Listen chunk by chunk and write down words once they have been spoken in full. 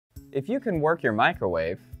If you can work your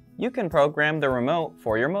microwave, you can program the remote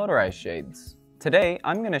for your motorized shades. Today,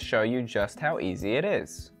 I'm going to show you just how easy it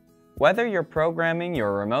is. Whether you're programming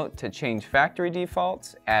your remote to change factory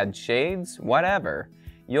defaults, add shades, whatever,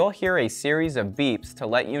 you'll hear a series of beeps to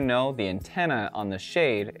let you know the antenna on the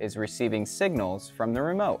shade is receiving signals from the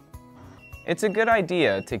remote. It's a good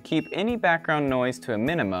idea to keep any background noise to a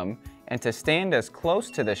minimum and to stand as close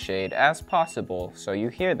to the shade as possible so you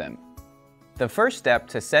hear them. The first step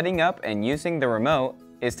to setting up and using the remote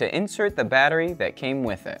is to insert the battery that came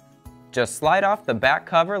with it. Just slide off the back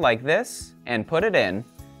cover like this and put it in,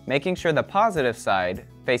 making sure the positive side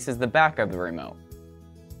faces the back of the remote.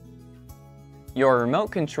 Your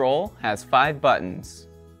remote control has 5 buttons: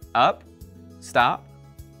 up, stop,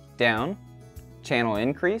 down, channel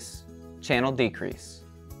increase, channel decrease.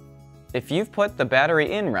 If you've put the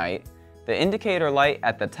battery in right, the indicator light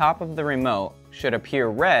at the top of the remote should appear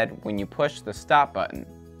red when you push the stop button.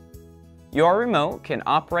 Your remote can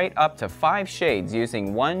operate up to 5 shades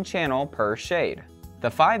using 1 channel per shade. The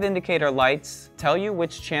 5 indicator lights tell you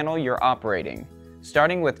which channel you're operating,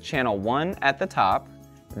 starting with channel 1 at the top,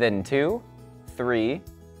 then 2, 3,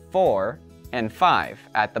 4, and 5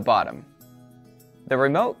 at the bottom. The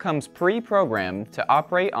remote comes pre-programmed to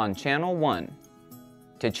operate on channel 1.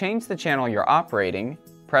 To change the channel you're operating,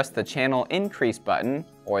 press the channel increase button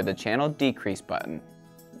or the channel decrease button.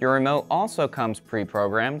 Your remote also comes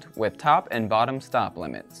pre-programmed with top and bottom stop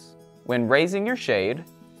limits. When raising your shade,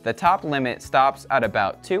 the top limit stops at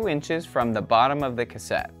about 2 inches from the bottom of the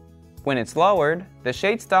cassette. When it's lowered, the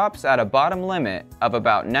shade stops at a bottom limit of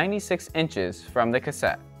about 96 inches from the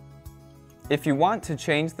cassette. If you want to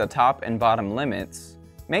change the top and bottom limits,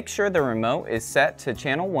 make sure the remote is set to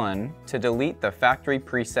channel 1 to delete the factory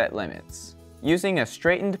preset limits. Using a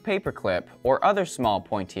straightened paperclip or other small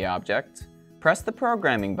pointy object, press the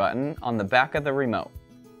programming button on the back of the remote.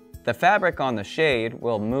 The fabric on the shade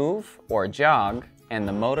will move or jog and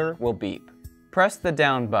the motor will beep. Press the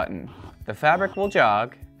down button. The fabric will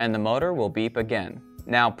jog and the motor will beep again.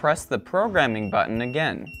 Now press the programming button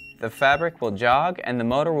again. The fabric will jog and the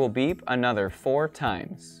motor will beep another 4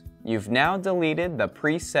 times. You've now deleted the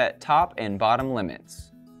preset top and bottom limits.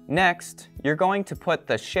 Next, you're going to put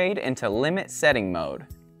the shade into limit setting mode.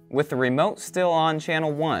 With the remote still on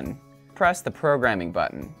channel 1, press the programming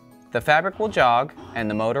button. The fabric will jog and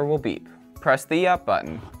the motor will beep. Press the up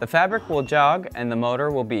button. The fabric will jog and the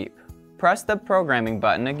motor will beep. Press the programming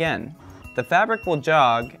button again. The fabric will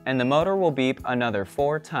jog and the motor will beep another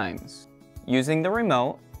 4 times. Using the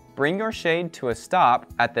remote, bring your shade to a stop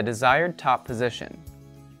at the desired top position.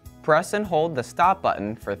 Press and hold the stop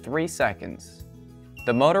button for 3 seconds.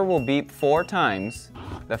 The motor will beep 4 times,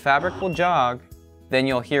 the fabric will jog, then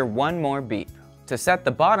you'll hear 1 more beep. To set the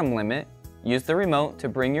bottom limit, use the remote to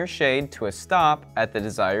bring your shade to a stop at the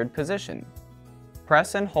desired position.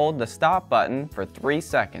 Press and hold the stop button for 3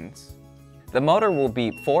 seconds. The motor will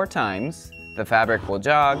beep 4 times, the fabric will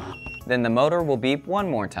jog, then the motor will beep 1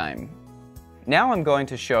 more time. Now I'm going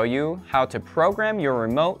to show you how to program your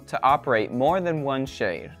remote to operate more than 1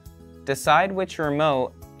 shade. Decide which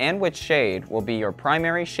remote and which shade will be your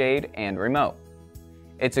primary shade and remote.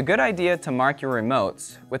 It's a good idea to mark your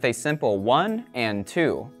remotes with a simple 1 and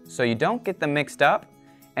 2 so you don't get them mixed up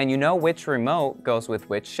and you know which remote goes with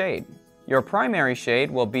which shade. Your primary shade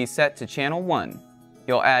will be set to channel 1.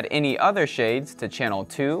 You'll add any other shades to channel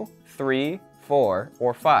 2, 3, 4,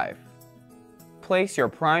 or 5. Place your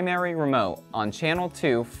primary remote on channel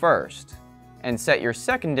 2 first and set your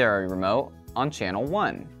secondary remote on channel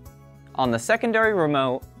 1. On the secondary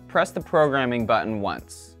remote, press the programming button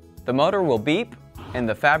once. The motor will beep and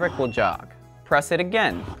the fabric will jog. Press it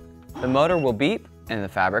again. The motor will beep and the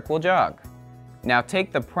fabric will jog. Now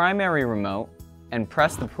take the primary remote and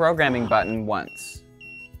press the programming button once.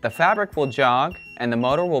 The fabric will jog and the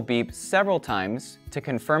motor will beep several times to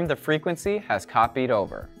confirm the frequency has copied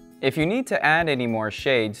over. If you need to add any more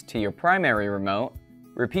shades to your primary remote,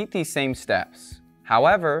 repeat these same steps.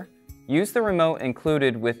 However, use the remote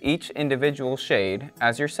included with each individual shade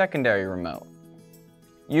as your secondary remote.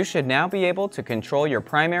 You should now be able to control your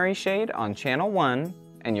primary shade on channel 1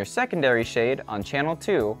 and your secondary shade on channel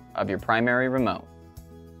 2 of your primary remote.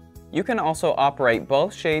 You can also operate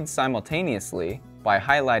both shades simultaneously by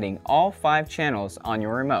highlighting all 5 channels on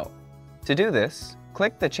your remote. To do this,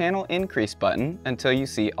 click the channel increase button until you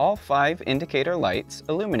see all 5 indicator lights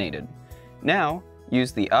illuminated. Now,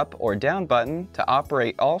 use the up or down button to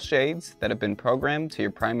operate all shades that have been programmed to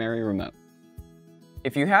your primary remote.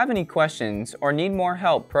 If you have any questions or need more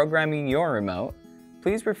help programming your remote,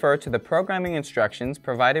 please refer to the programming instructions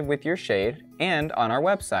provided with your shade and on our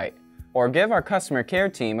website, or give our customer care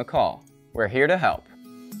team a call. We're here to help.